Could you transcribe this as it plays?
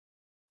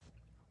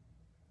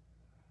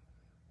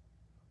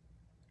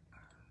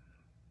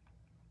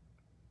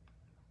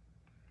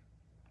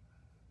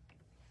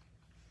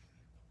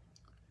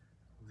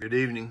Good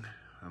evening.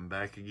 I'm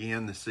back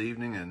again this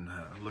evening and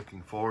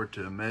looking forward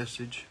to a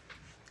message.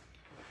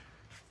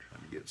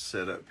 Trying to get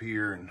set up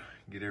here and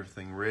get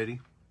everything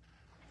ready.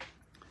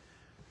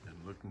 And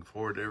looking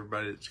forward to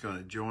everybody that's going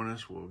to join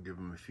us. We'll give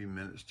them a few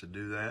minutes to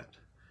do that.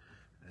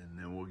 And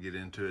then we'll get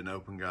into it and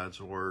open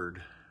God's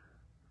Word.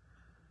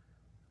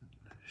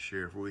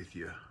 Share with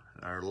you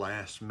our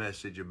last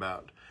message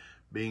about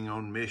being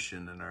on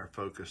mission and our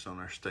focus on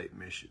our state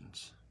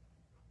missions.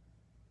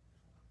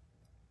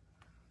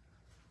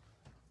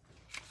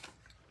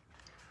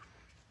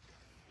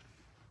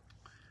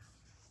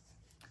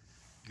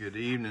 Good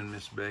evening,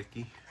 Miss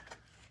Becky.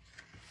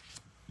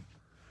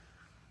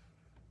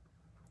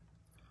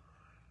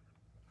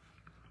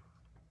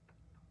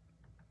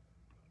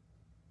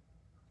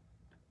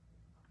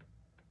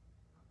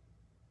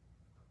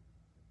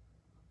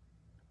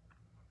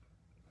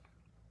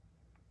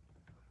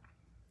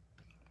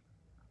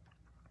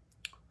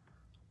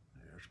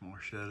 There's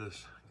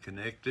Marshetta's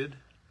connected.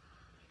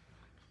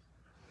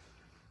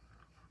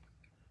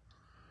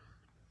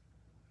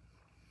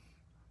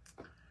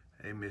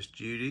 Hey, Miss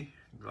Judy.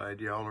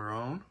 Glad y'all are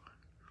on.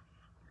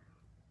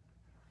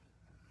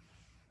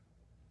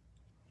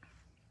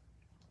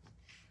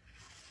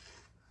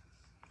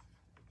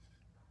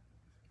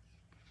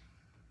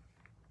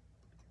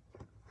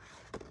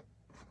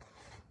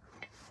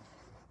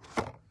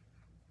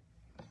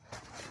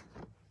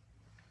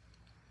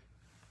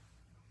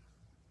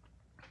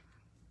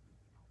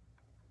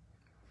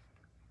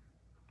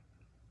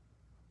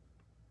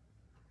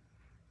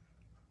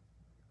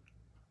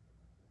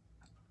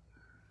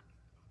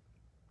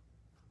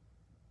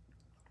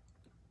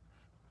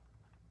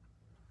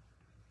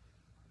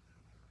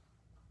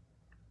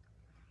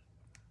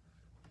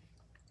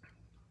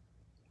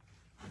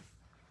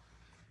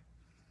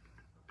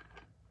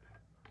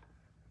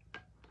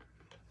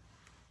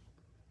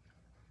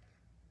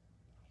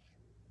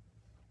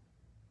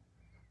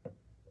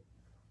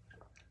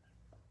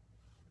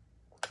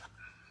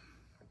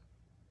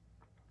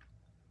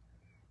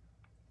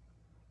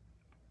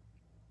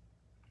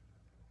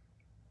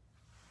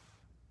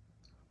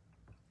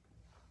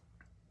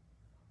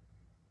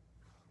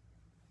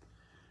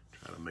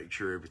 Try to make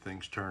sure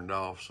everything's turned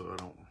off so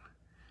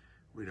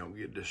we don't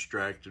get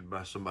distracted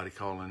by somebody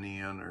calling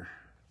in or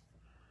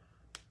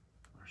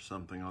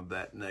something of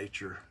that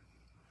nature.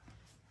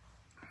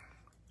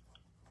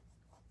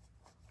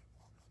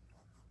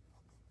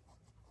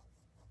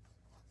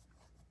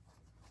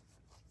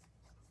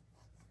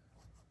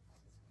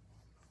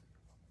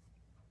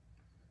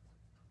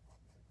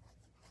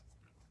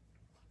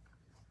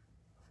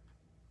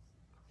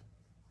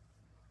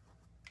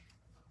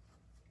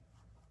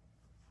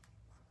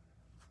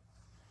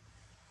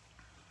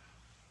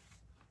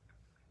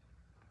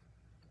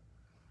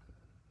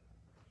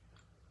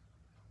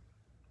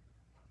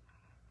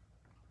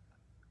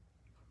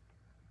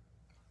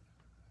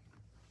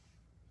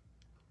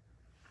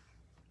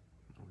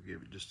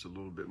 Give it just a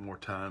little bit more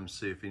time,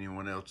 see if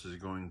anyone else is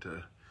going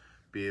to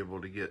be able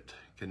to get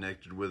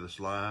connected with us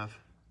live.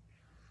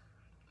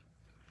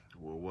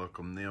 We'll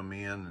welcome them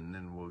in and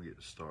then we'll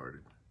get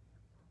started.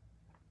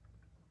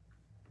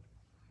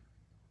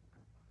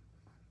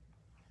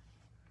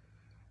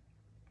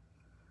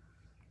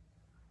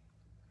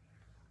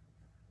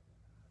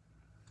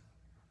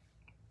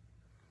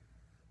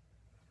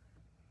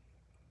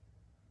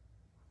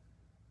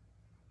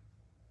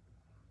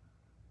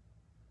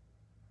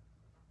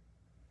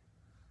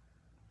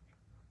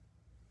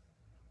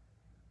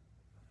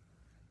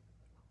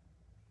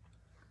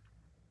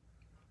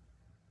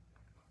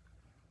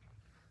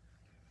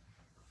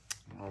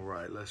 All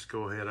right, let's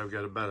go ahead. I've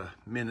got about a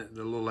minute,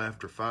 a little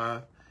after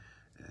 5,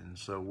 and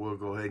so we'll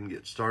go ahead and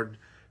get started.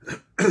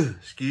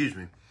 Excuse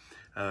me.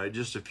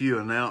 Just a few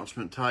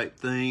announcement type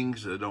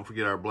things. Don't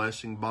forget our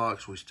blessing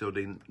box. We still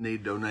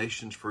need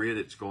donations for it.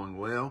 It's going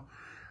well,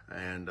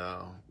 and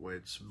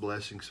it's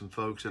blessing some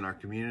folks in our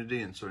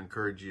community, and so I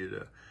encourage you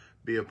to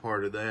be a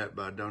part of that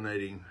by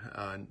donating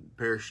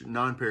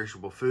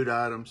non-perishable food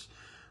items,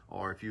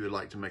 or if you would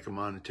like to make a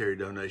monetary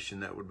donation,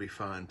 that would be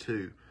fine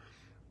too.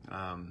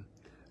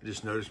 I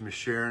just noticed Miss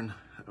Sharon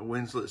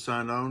Winslet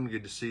signed on.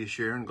 Good to see you,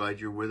 Sharon. Glad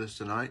you're with us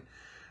tonight.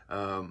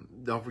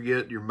 Don't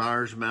forget your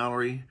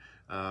Myers-Mallory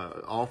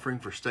offering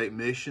for state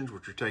missions,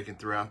 which are taken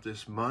throughout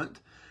this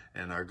month.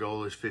 And our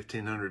goal is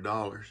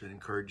 $1,500. I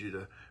encourage you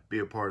to be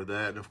a part of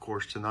that. And of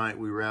course, tonight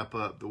we wrap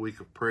up the week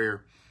of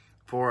prayer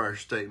for our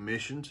state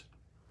missions.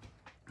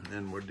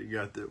 And we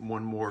got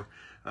one more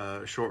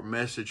short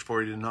message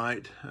for you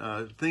tonight,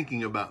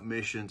 thinking about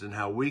missions and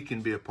how we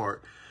can be a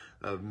part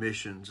of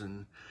missions.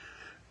 And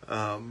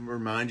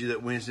remind you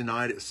that Wednesday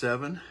night at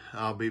 7,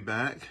 I'll be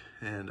back,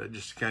 and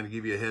just to kind of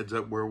give you a heads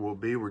up where we'll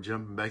be, we're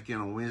jumping back in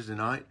on Wednesday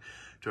night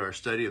to our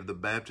study of the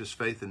Baptist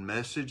faith and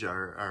message,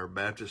 our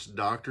Baptist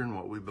doctrine,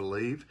 what we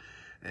believe,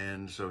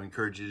 and so I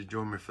encourage you to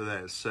join me for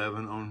that at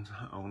 7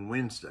 on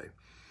Wednesday.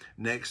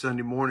 Next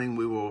Sunday morning,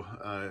 we will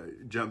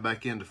jump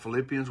back into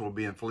Philippians. We'll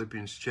be in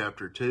Philippians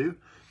chapter 2.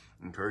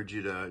 I encourage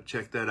you to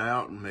check that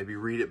out and maybe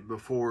read it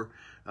before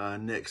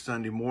next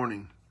Sunday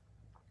morning.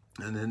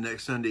 And then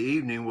next Sunday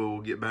evening,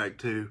 we'll get back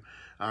to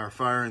our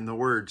Fire in the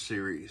Word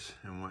series.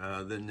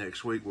 And then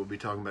next week, we'll be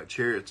talking about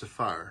chariots of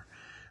fire.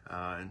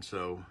 And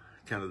so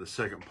kind of the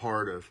second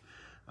part of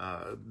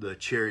the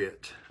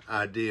chariot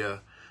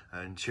idea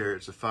and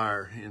chariots of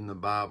fire in the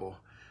Bible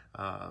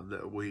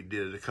that we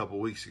did a couple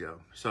weeks ago.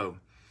 So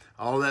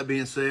all that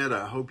being said,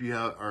 I hope you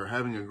are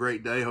having a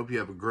great day. I hope you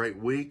have a great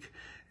week.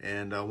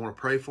 And I want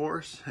to pray for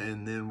us,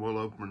 and then we'll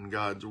open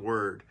God's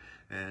Word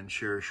and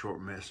share a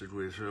short message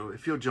with you. So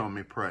if you'll join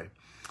me, pray.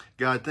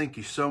 God, thank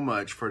you so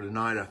much for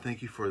tonight. I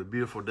thank you for the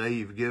beautiful day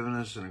you've given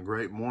us and a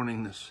great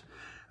morning this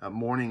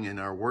morning in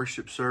our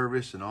worship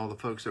service, and all the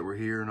folks that were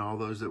here and all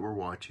those that were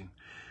watching.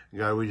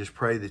 God, we just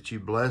pray that you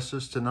bless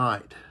us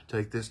tonight.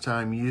 Take this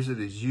time, use it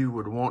as you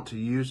would want to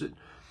use it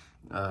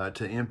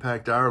to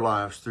impact our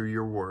lives through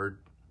your word.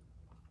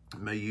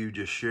 May you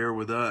just share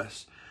with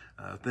us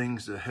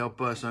things that help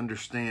us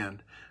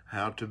understand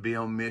how to be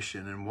on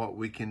mission and what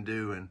we can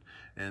do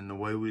and the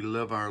way we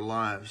live our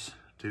lives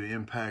to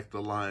impact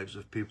the lives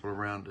of people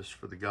around us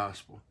for the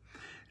gospel.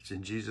 It's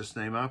in Jesus'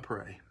 name I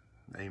pray.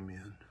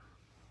 Amen.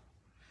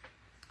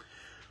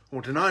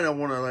 Well, tonight I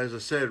want to, as I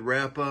said,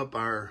 wrap up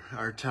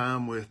our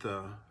time with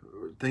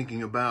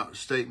thinking about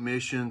state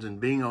missions and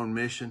being on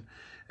mission.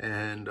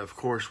 And of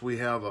course, we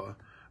have a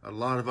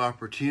lot of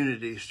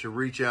opportunities to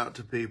reach out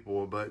to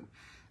people, but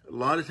a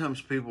lot of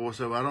times people will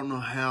say, well, I don't know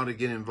how to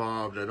get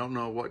involved. I don't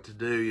know what to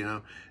do, you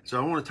know. So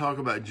I want to talk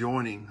about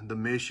joining the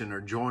mission or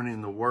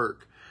joining the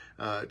work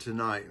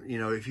tonight. You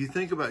know, if you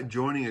think about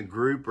joining a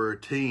group or a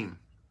team,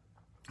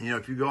 you know,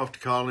 if you go off to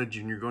college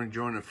and you're going to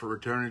join a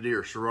fraternity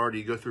or sorority,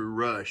 you go through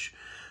Rush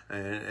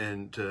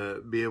and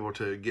to be able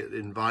to get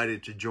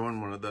invited to join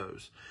one of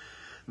those.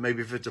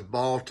 Maybe if it's a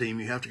ball team,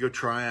 you have to go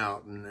try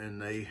out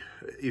and they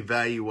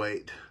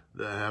evaluate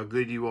how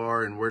good you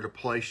are and where to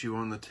place you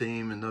on the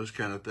team and those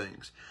kind of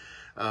things.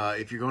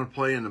 If you're going to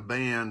play in a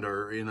band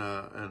or in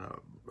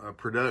a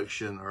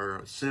production or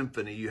a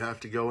symphony, you have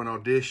to go and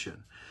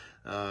audition.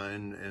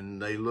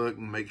 And they look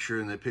and make sure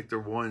and they pick the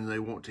one they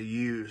want to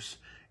use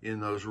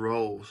in those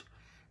roles.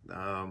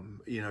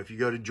 You know, if you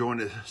go to join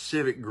a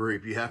civic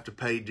group, you have to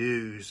pay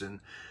dues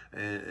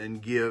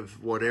and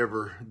give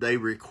whatever they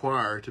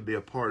require to be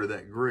a part of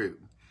that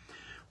group.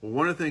 Well,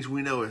 one of the things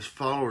we know as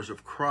followers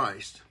of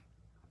Christ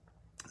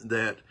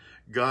that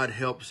God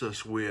helps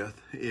us with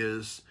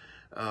is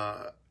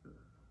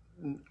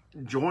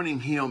joining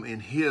him in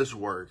his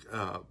work,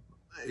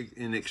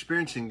 in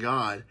experiencing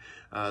God.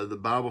 The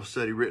Bible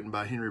study written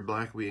by Henry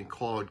Blackaby and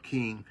Claude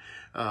King,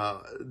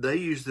 they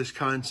use this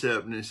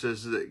concept, and it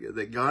says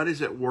that God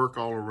is at work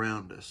all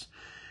around us,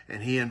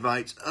 and he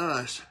invites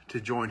us to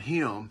join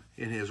him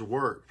in his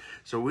work.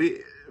 So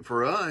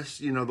for us,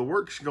 you know, the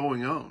work's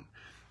going on.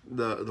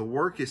 The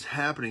work is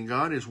happening.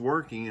 God is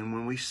working, and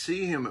when we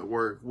see him at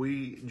work,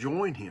 we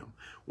join him.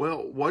 Well,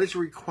 what is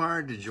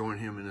required to join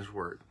him in his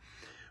work?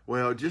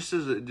 Well, just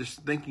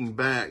thinking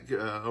back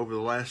over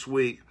the last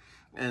week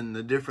and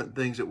the different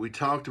things that we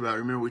talked about.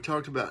 Remember, we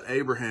talked about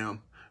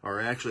Abraham, or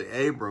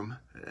actually Abram,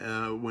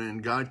 when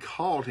God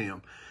called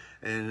him,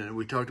 and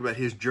we talked about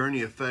his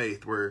journey of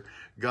faith, where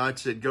God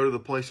said, "Go to the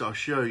place I'll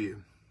show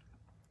you,"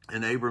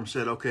 and Abram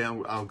said, "Okay,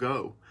 I'll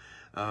go."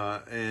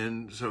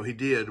 And so he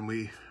did, and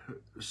we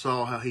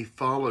saw how he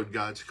followed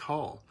God's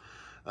call.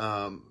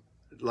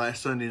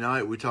 Last Sunday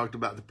night, we talked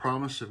about the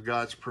promise of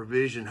God's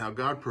provision, how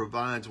God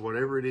provides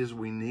whatever it is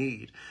we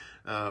need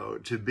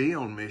to be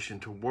on mission,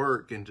 to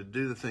work, and to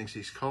do the things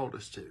he's called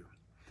us to.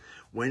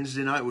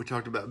 Wednesday night, we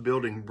talked about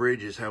building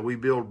bridges, how we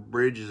build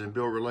bridges and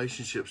build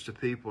relationships to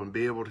people and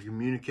be able to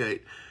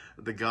communicate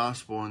the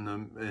gospel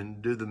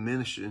and do the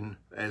ministry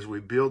as we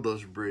build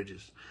those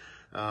bridges.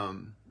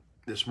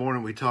 This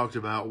morning we talked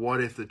about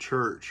what if the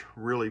church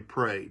really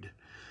prayed,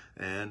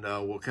 and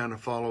we'll kind of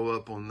follow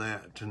up on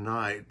that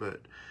tonight.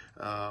 But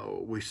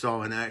we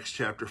saw in Acts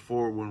chapter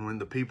 4 when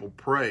the people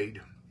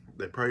prayed,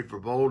 they prayed for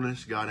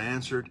boldness. God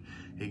answered.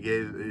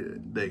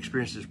 They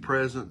experienced his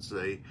presence.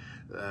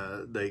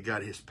 They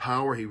got his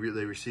power.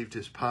 They received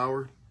his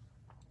power,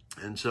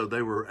 and so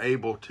they were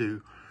able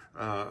to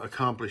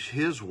accomplish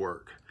his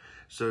work.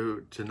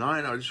 So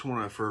tonight I just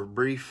want to, for a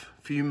brief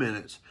few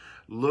minutes,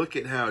 look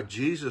at how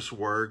Jesus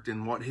worked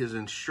and what his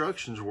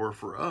instructions were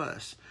for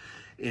us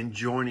in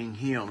joining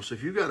him. So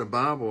if you've got a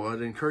Bible,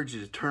 I'd encourage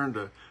you to turn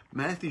to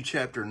Matthew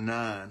chapter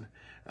 9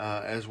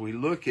 as we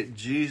look at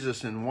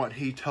Jesus and what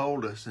he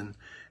told us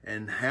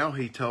and how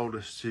he told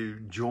us to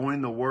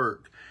join the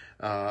work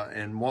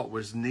and what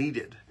was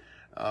needed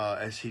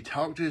as he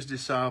talked to his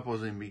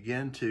disciples and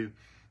began to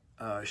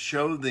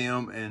show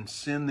them and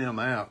send them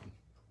out.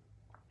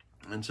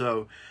 And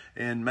so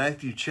in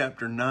Matthew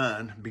chapter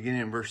 9,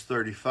 beginning in verse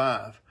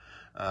 35,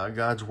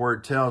 God's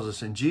word tells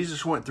us, "And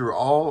Jesus went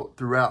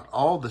throughout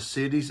all the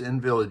cities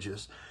and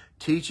villages,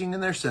 teaching in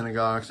their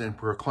synagogues and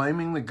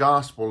proclaiming the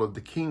gospel of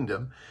the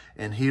kingdom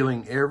and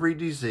healing every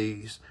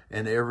disease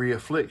and every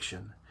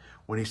affliction.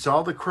 When he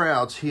saw the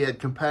crowds, he had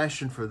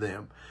compassion for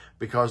them,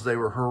 because they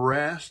were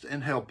harassed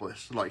and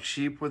helpless, like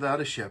sheep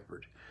without a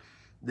shepherd.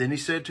 Then he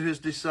said to his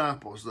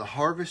disciples, 'The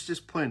harvest is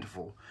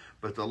plentiful,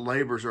 but the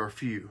laborers are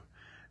few.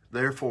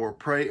 Therefore,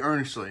 pray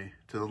earnestly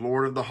to the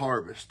Lord of the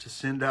harvest to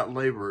send out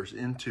laborers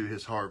into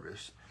his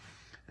harvest.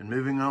 And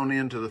moving on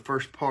into the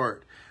first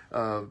part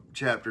of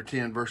chapter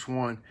 10, verse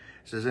 1, it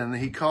says, And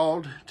he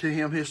called to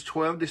him his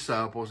 12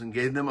 disciples and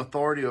gave them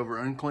authority over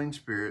unclean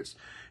spirits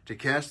to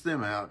cast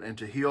them out and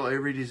to heal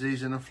every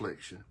disease and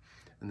affliction.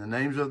 And the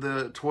names of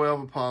the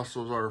 12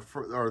 apostles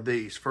are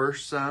these.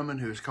 First, Simon,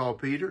 who is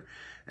called Peter,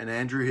 and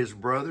Andrew his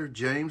brother,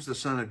 James the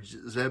son of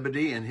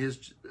Zebedee,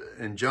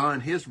 and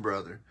John his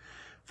brother,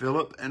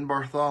 Philip and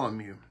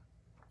Bartholomew,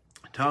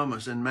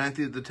 Thomas and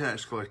Matthew the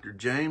tax collector,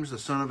 James the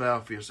son of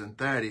Alphaeus and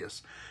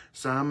Thaddeus,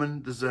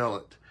 Simon the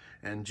zealot,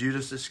 and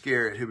Judas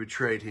Iscariot who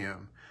betrayed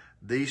him.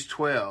 These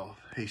 12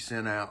 he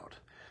sent out.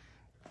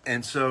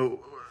 And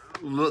so,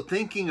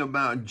 thinking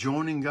about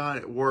joining God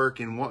at work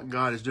and what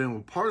God is doing,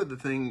 well, part of the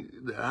thing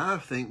that I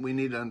think we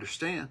need to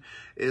understand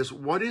is,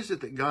 what is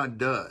it that God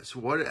does?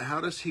 How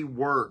does he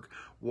work?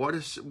 What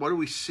do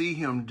we see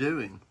him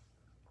doing?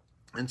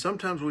 And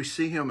sometimes we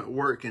see him at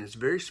work, and it's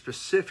very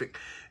specific.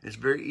 It's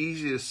very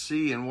easy to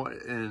see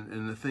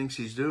in the things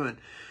he's doing.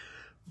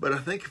 But I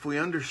think if we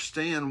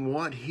understand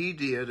what he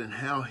did and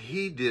how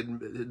he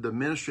did the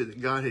ministry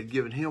that God had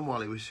given him while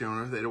he was here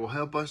on earth, that it will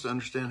help us to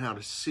understand how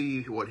to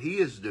see what he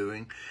is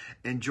doing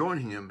and join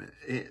him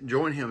in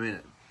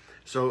it.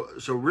 So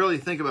really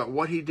think about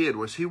what he did.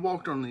 Was he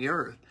walked on the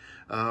earth,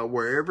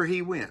 wherever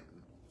he went,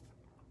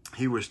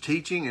 he was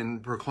teaching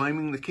and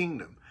proclaiming the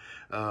kingdom.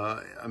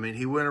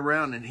 He went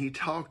around and he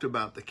talked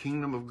about the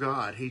kingdom of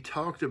God. He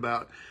talked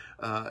about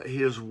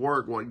his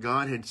work, what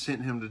God had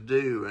sent him to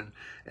do,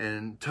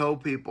 and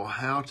told people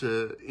how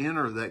to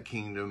enter that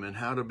kingdom and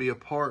how to be a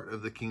part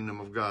of the kingdom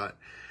of God.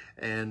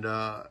 And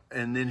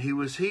then he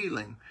was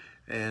healing,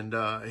 and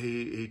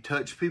he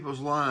touched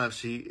people's lives.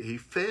 He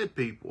fed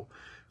people.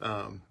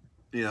 I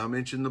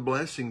mentioned the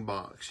blessing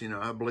box.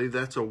 I believe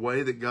that's a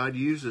way that God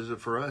uses it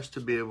for us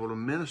to be able to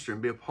minister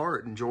and be a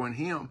part and join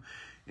him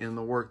in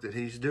the work that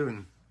he's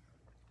doing.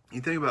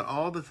 You think about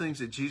all the things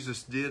that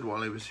Jesus did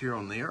while he was here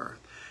on the earth.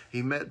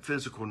 He met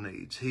physical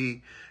needs.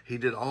 He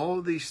did all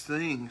of these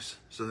things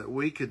so that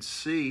we could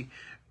see,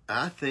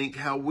 I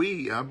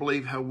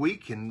believe how we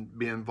can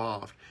be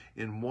involved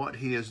in what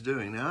he is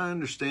doing. Now, I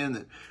understand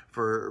that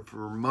for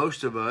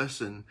most of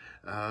us, and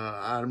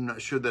I'm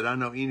not sure that I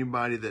know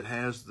anybody that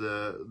has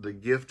the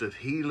gift of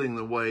healing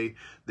the way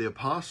the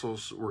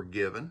apostles were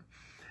given.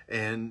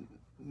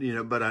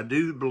 But I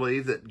do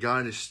believe that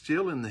God is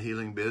still in the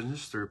healing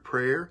business through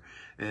prayer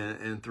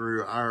and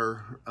through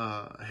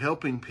our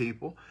helping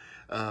people.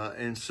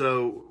 And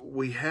so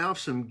we have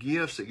some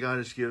gifts that God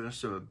has given us,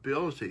 some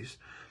abilities.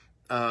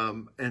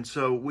 And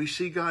so we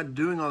see God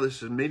doing all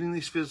this and meeting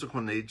these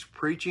physical needs,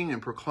 preaching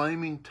and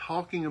proclaiming,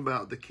 talking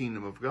about the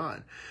kingdom of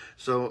God.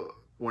 So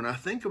when I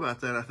think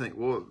about that, I think,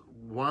 well,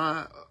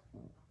 why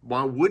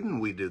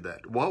wouldn't we do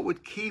that? What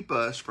would keep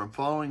us from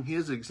following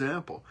his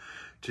example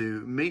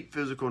to meet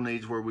physical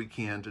needs where we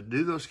can, to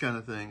do those kind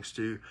of things,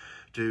 to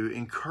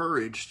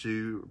encourage,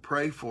 to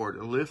pray for,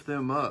 to lift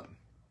them up,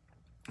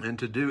 and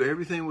to do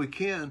everything we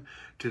can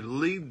to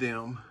lead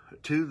them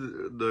to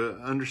the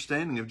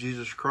understanding of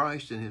Jesus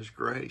Christ and his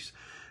grace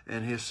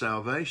and his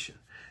salvation.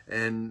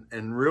 And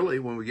really,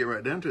 when we get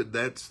right down to it,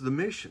 that's the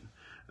mission.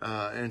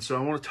 And so I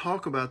want to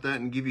talk about that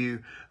and give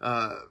you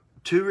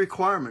two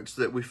requirements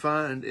that we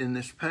find in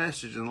this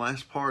passage in the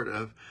last part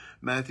of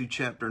Matthew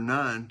chapter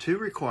 9, two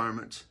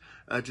requirements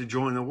to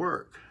join the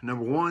work.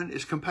 Number one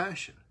is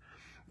compassion.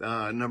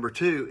 Number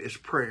two is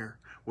prayer,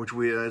 which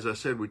as I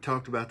said, we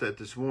talked about that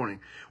this morning.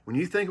 When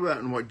you think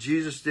about what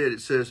Jesus did,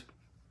 it says,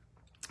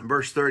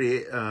 verse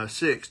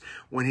 36,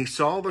 when he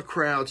saw the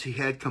crowds, he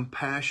had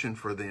compassion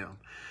for them.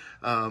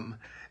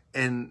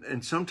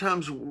 And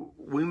sometimes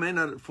we may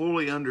not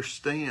fully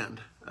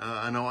understand.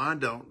 I know I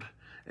don't,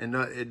 and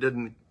it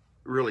doesn't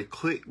really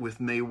click with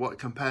me what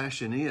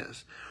compassion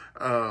is.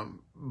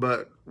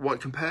 But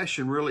what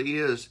compassion really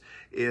is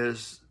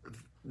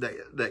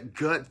that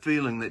gut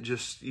feeling that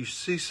just, you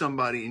see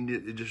somebody and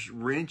it just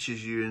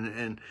wrenches you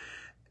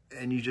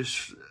and you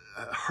just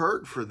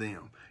hurt for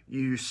them.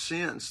 You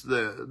sense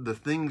the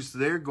things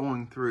they're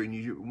going through, and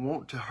you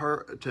want to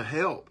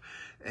help,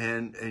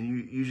 and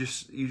you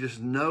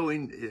just know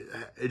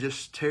it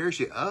just tears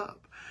you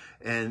up.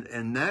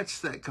 And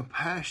that's that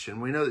compassion.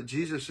 We know that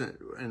Jesus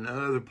in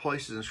other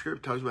places in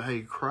Scripture talks about how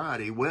he cried,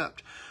 he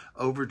wept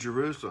over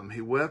Jerusalem,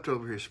 he wept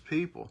over his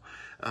people.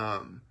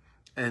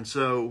 And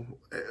so,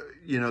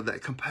 that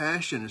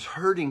compassion is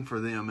hurting for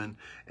them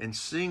and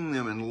seeing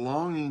them and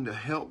longing to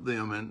help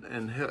them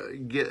and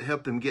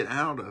help them get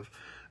out of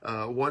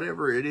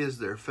whatever it is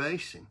they're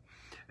facing.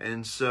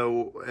 And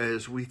so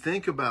as we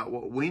think about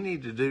what we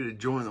need to do to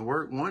join the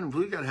work, one,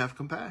 we've got to have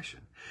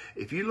compassion.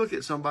 If you look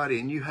at somebody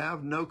and you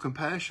have no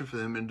compassion for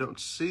them and don't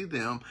see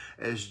them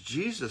as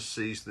Jesus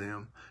sees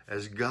them,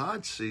 as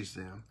God sees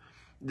them,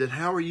 then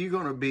how are you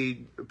going to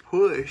be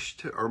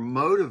pushed or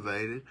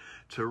motivated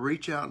to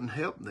reach out and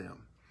help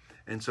them?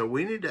 And so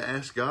we need to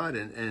ask God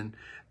and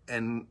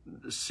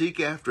seek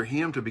after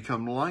him to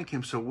become like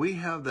him, so we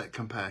have that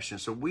compassion,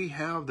 so we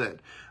have that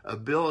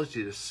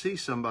ability to see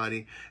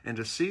somebody and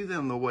to see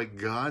them the way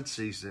God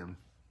sees them,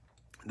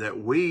 that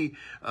we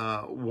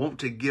want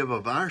to give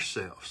of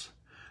ourselves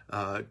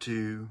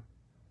to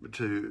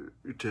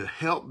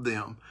help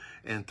them,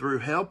 and through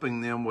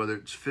helping them, whether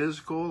it's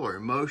physical or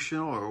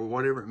emotional or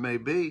whatever it may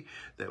be,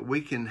 that we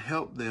can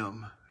help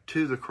them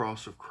to the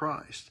cross of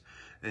Christ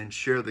and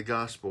share the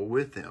gospel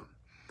with them.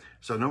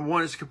 So number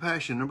one is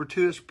compassion. Number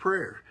two is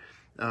prayer.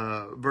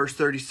 Verse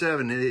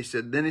 37,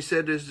 then he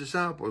said to his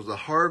disciples, the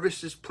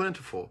harvest is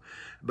plentiful,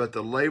 but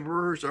the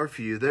laborers are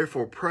few.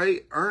 Therefore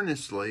pray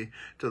earnestly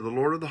to the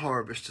Lord of the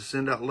harvest to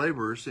send out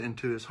laborers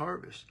into his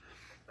harvest.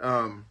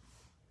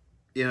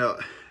 You know,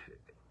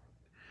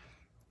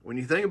 when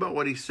you think about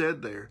what he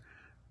said there,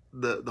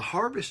 the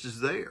harvest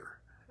is there.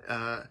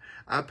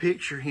 I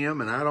picture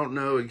him, and I don't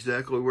know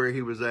exactly where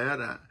he was at.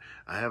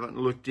 I haven't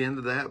looked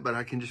into that, but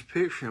I can just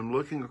picture him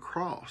looking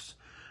across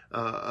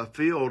a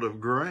field of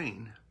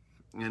grain,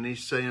 and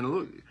he's saying,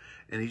 look,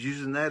 and he's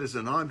using that as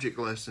an object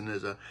lesson,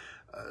 as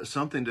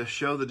something to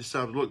show the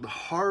disciples, look, the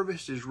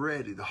harvest is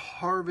ready, the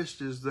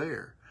harvest is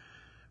there,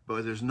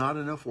 but there's not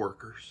enough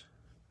workers.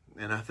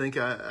 And I think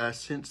I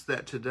sense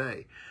that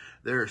today.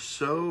 There are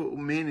so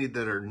many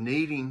that are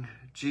needing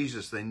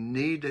Jesus. They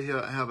need to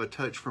have a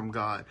touch from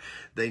God.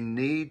 They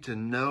need to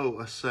know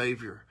a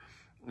Savior.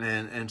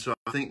 And so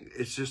I think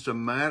it's just a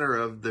matter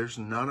of there's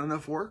not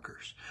enough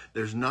workers.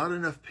 There's not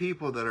enough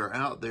people that are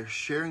out there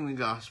sharing the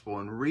gospel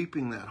and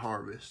reaping that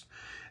harvest.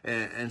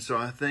 And so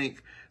I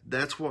think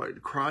that's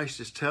what Christ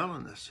is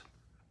telling us.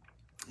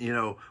 You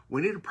know,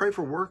 we need to pray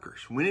for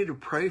workers. We need to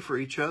pray for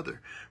each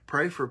other.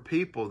 Pray for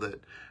people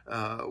that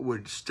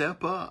would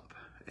step up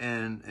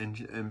and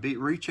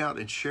reach out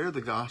and share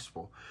the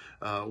gospel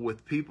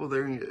with people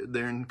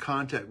they're in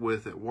contact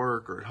with at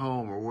work or at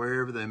home or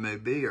wherever they may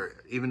be,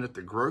 or even at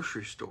the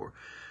grocery store.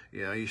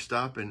 You know, you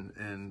stop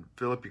and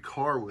fill up your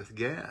car with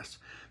gas.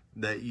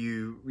 That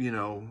you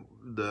know,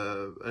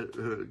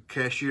 the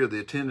cashier, the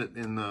attendant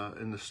in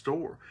the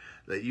store,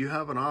 that you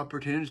have an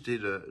opportunity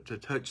to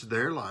touch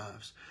their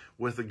lives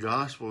with the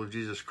gospel of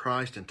Jesus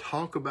Christ and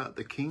talk about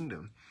the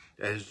kingdom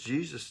as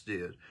Jesus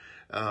did.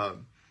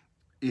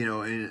 You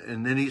know,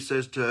 and then he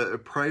says to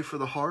pray for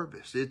the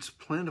harvest. It's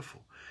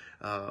plentiful.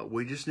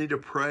 We just need to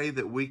pray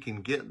that we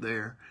can get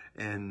there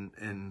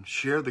and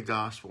share the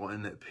gospel,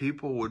 and that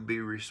people would be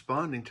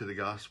responding to the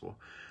gospel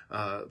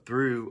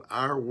through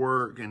our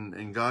work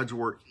and God's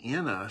work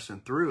in us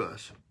and through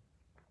us.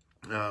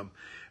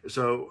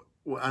 So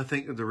I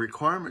think the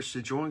requirements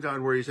to join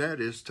God where he's at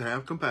is to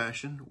have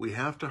compassion. We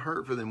have to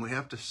hurt for them. We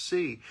have to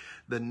see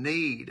the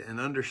need and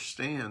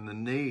understand the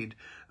need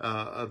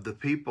of the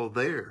people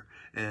there.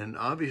 And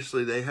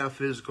obviously they have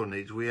physical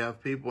needs. We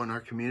have people in our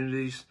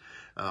communities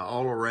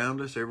all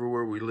around us,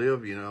 everywhere we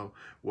live, you know,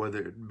 whether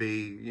it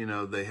be, you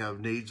know, they have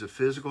needs of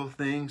physical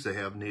things, they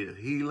have need of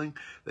healing,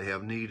 they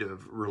have need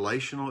of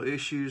relational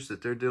issues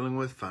that they're dealing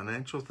with,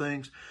 financial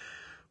things.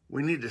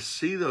 We need to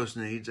see those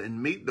needs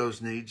and meet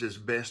those needs as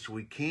best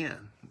we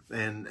can.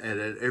 And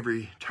at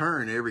every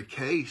turn, every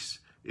case,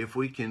 if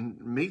we can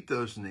meet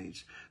those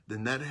needs,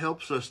 then that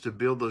helps us to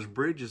build those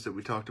bridges that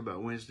we talked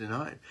about Wednesday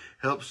night.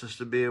 Helps us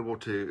to be able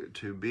to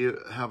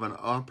have an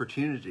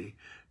opportunity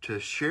to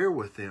share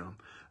with them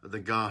the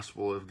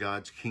gospel of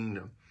God's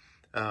kingdom.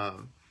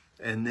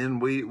 And then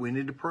we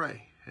need to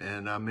pray.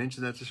 And I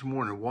mentioned that this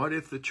morning. What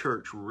if the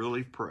church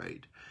really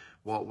prayed?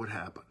 What would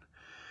happen?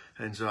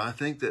 And so I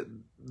think that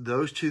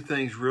those two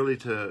things really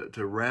to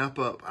wrap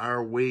up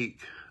our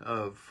week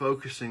of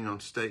focusing on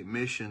state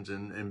missions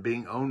and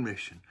being on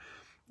mission.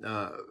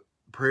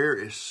 Prayer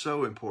is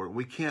so important.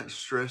 We can't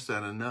stress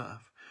that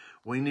enough.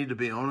 We need to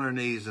be on our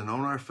knees and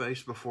on our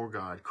face before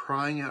God,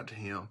 crying out to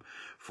him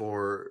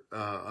for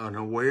an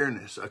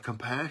awareness, a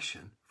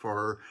compassion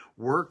for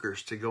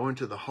workers to go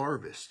into the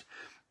harvest.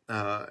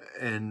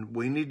 And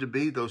we need to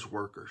be those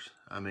workers.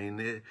 I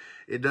mean,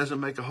 it doesn't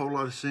make a whole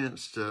lot of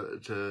sense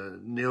to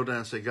kneel down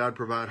and say, God,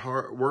 provide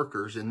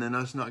workers, and then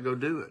us not go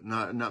do it,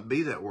 not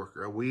be that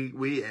worker.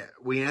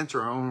 We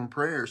answer our own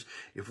prayers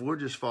if we'll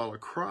just follow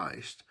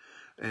Christ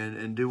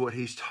and do what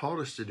he's taught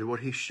us to do,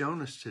 what he's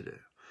shown us to do.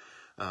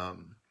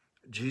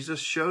 Jesus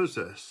shows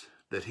us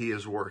that he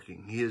is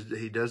working.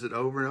 He does it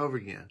over and over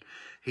again.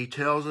 He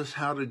tells us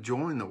how to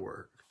join the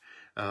work.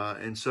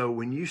 And so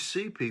when you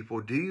see people,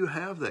 do you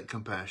have that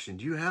compassion?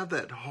 Do you have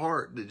that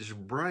heart that just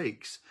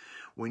breaks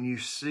when you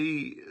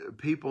see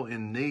people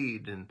in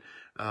need? And,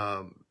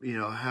 you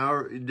know,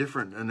 how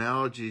different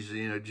analogies,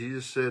 you know,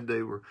 Jesus said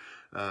they were,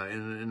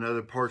 in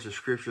other parts of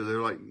scripture,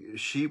 they're like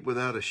sheep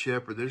without a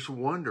shepherd. They're just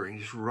wandering,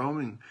 just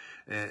roaming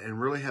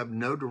and really have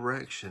no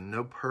direction,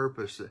 no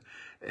purpose.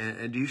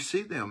 And do you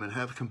see them and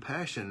have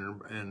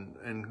compassion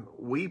and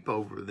weep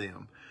over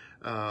them?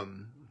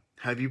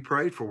 Have you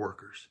prayed for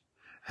workers?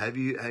 Have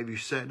you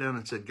sat down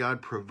and said,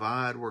 God,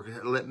 provide workers?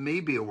 Let me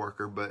be a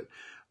worker, but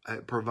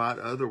provide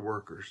other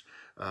workers,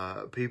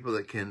 people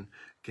that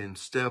can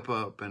step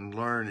up and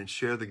learn and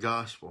share the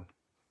gospel.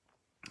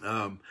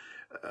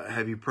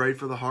 Have you prayed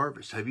for the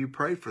harvest? Have you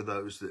prayed for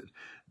those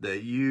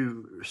that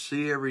you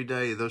see every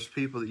day, those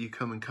people that you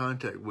come in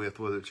contact with,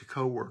 whether it's a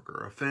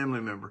coworker or a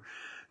family member,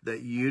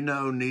 that you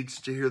know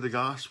needs to hear the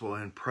gospel,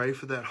 and pray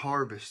for that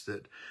harvest,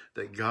 that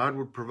God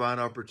would provide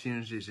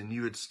opportunities and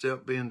you would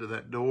step into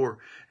that door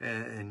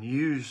and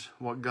use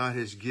what God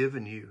has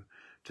given you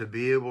to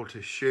be able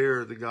to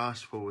share the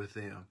gospel with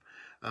them.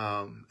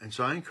 And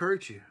so I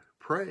encourage you,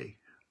 pray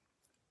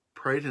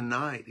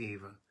tonight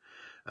even,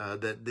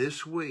 that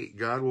this week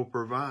God will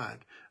provide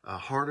a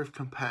heart of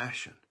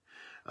compassion,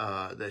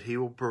 that he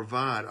will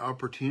provide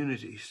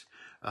opportunities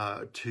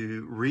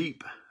to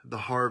reap the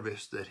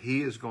harvest that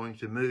he is going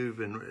to move,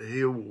 and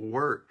he will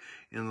work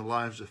in the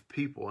lives of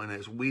people. And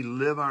as we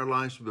live our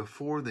lives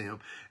before them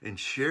and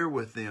share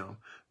with them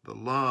the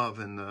love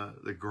and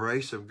the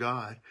grace of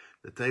God,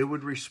 that they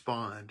would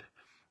respond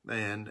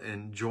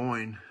and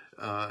join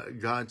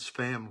God's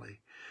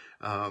family.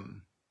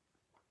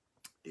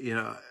 You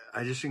know,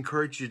 I just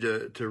encourage you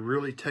to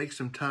really take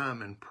some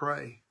time and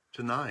pray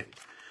tonight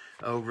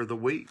over the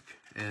week,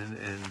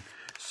 and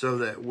so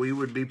that we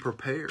would be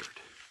prepared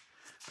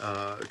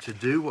to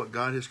do what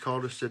God has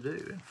called us to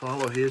do and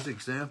follow his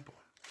example.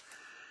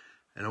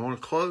 And I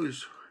want to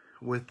close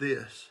with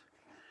this.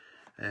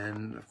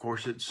 And of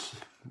course, it's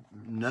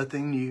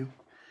nothing new,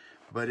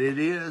 but it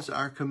is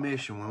our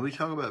commission. When we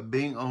talk about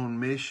being on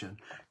mission,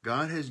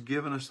 God has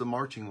given us the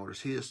marching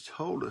orders. He has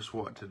told us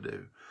what to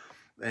do.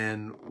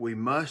 And we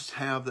must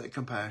have that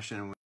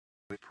compassion when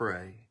we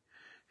pray.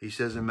 He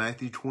says in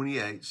Matthew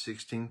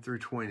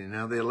 28:16-20,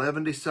 "Now the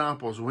 11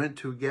 disciples went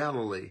to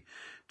Galilee,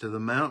 to the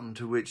mountain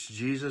to which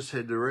Jesus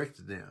had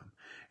directed them.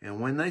 And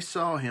when they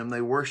saw him,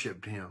 they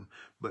worshipped him,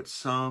 but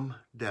some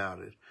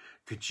doubted."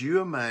 Could you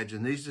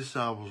imagine these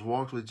disciples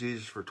walked with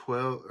Jesus for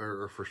 12,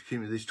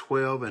 these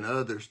 12 and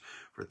others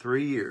for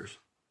 3 years.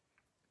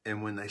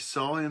 And when they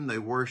saw him, they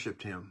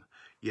worshipped him,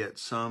 yet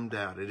some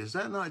doubted. Is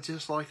that not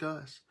just like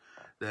us?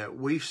 That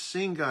we've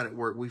seen God at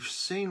work. We've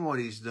seen what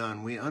he's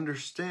done. We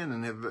understand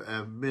and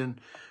have been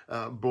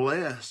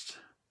blessed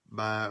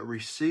by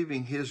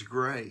receiving his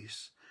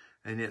grace.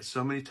 And yet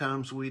so many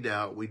times we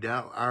doubt. We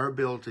doubt our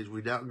abilities.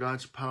 We doubt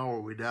God's power.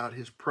 We doubt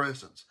his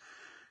presence.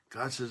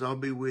 God says, "I'll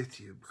be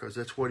with you," because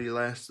that's what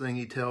last thing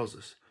he tells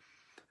us.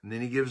 And then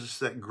he gives us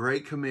that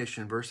great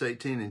commission, verse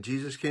 18. "And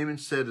Jesus came and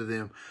said to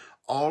them,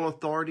 'All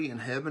authority in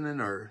heaven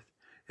and earth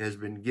has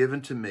been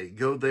given to me.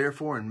 Go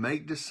therefore and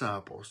make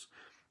disciples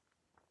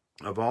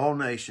of all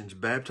nations,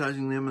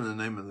 baptizing them in the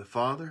name of the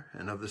Father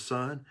and of the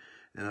Son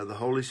and of the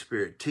Holy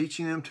Spirit,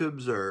 teaching them to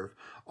observe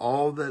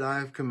all that I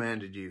have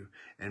commanded you.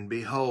 And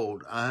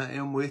behold, I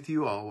am with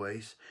you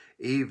always,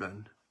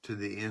 even to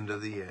the end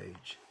of the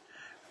age.'"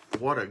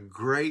 What a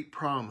great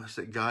promise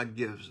that God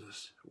gives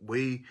us.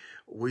 We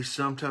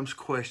sometimes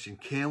question,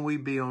 can we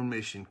be on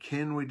mission?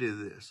 Can we do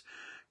this?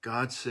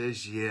 God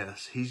says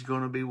yes. He's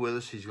going to be with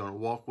us. He's going to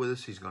walk with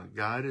us. He's going to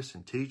guide us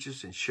and teach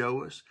us and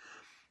show us.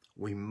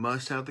 We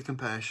must have the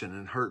compassion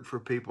and hurt for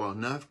people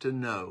enough to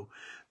know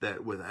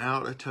that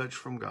without a touch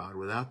from God,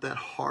 without that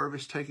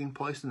harvest taking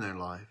place in their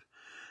life,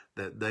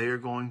 that they are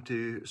going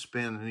to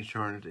spend an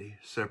eternity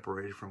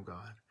separated from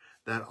God.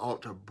 That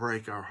ought to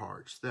break our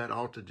hearts. That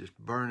ought to just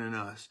burn in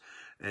us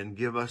and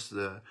give us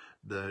the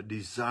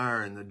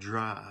desire and the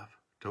drive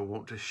to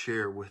want to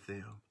share with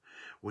them.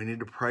 We need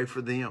to pray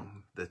for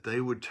them, that they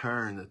would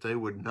turn, that they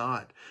would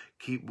not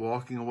keep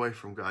walking away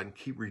from God and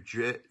keep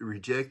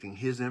rejecting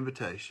his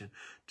invitation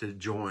to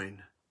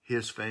join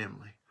his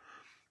family.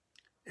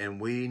 And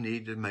we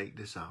need to make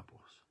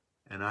disciples.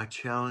 And I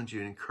challenge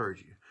you and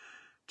encourage you,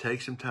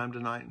 take some time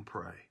tonight and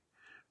pray.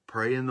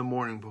 Pray in the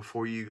morning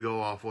before you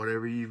go off,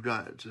 whatever you've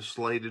got just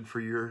slated for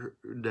your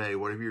day,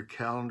 whatever your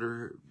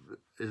calendar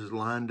is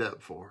lined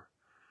up for.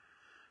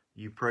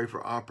 You pray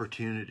for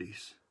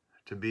opportunities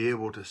to be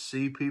able to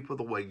see people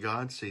the way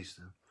God sees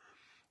them,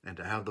 and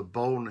to have the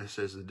boldness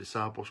as the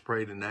disciples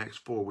prayed in Acts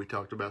 4 we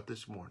talked about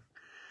this morning.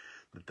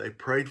 That they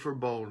prayed for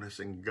boldness,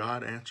 and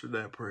God answered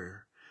that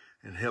prayer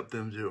and helped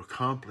them to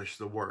accomplish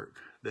the work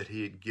that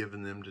he had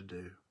given them to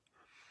do.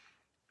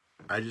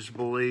 I just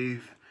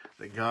believe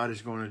that God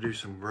is going to do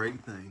some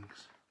great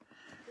things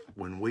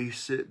when we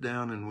sit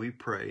down and we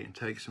pray and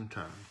take some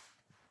time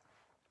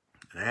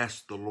and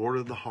ask the Lord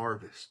of the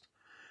harvest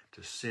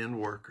to send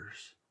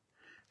workers,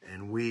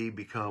 and we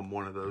become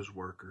one of those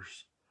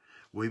workers.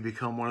 We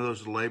become one of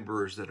those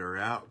laborers that are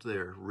out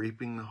there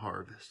reaping the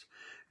harvest,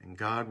 and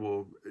God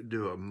will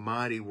do a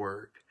mighty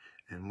work,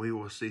 and we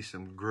will see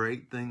some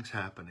great things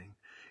happening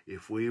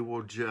if we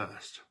will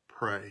just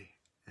pray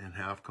and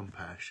have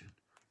compassion.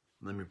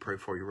 Let me pray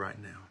for you right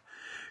now.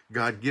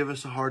 God, give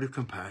us a heart of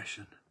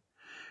compassion.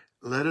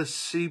 Let us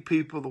see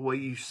people the way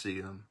you see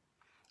them.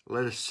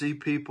 Let us see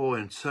people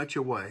in such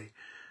a way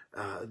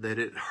that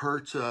it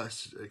hurts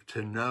us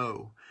to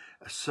know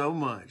so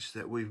much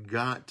that we've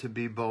got to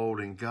be bold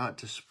and got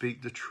to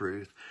speak the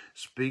truth,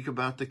 speak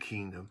about the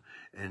kingdom,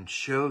 and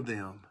show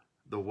them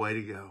the way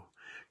to go.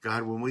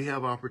 God, when we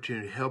have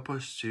opportunity, help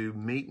us to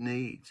meet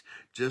needs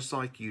just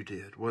like you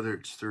did, whether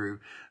it's through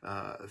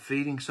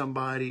feeding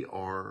somebody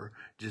or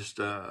just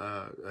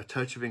a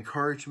touch of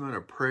encouragement,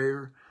 a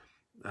prayer,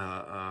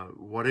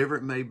 whatever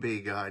it may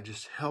be. God,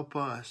 just help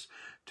us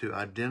to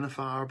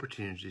identify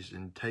opportunities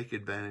and take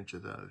advantage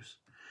of those.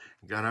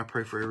 God, I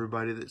pray for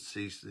everybody that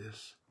sees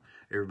this,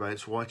 everybody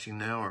that's watching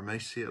now or may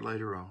see it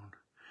later on,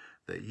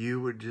 that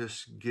you would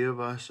just give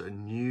us a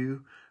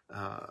new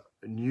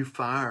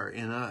fire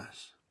in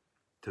us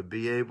to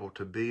be able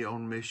to be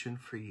on mission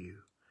for you.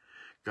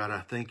 God, I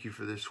thank you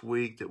for this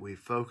week that we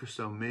focused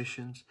on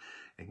missions.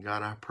 And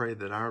God, I pray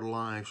that our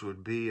lives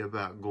would be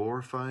about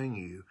glorifying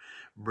you,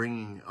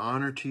 bringing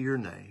honor to your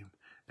name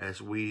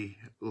as we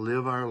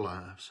live our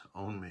lives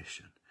on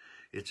mission.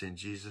 It's in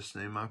Jesus'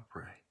 name I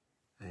pray.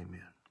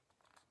 Amen.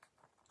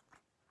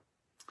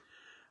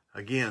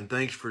 Again,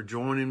 thanks for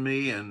joining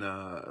me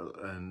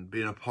and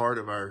being a part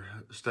of our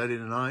study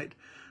tonight.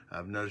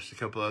 I've noticed a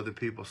couple other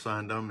people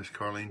signed on, Miss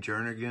Carlene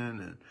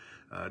Jernigan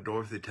and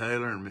Dorothy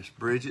Taylor and Miss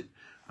Bridget.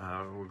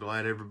 We're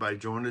glad everybody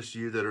joined us.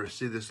 You that are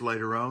see this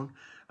later on,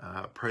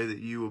 pray that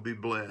you will be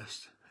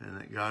blessed and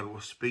that God will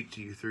speak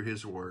to you through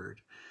his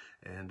word.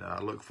 And I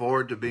look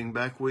forward to being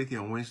back with you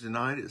on Wednesday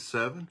night at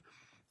 7.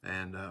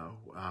 And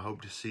I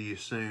hope to see you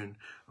soon.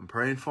 I'm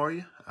praying for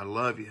you. I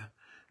love you.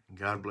 And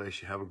God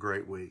bless you. Have a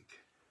great week.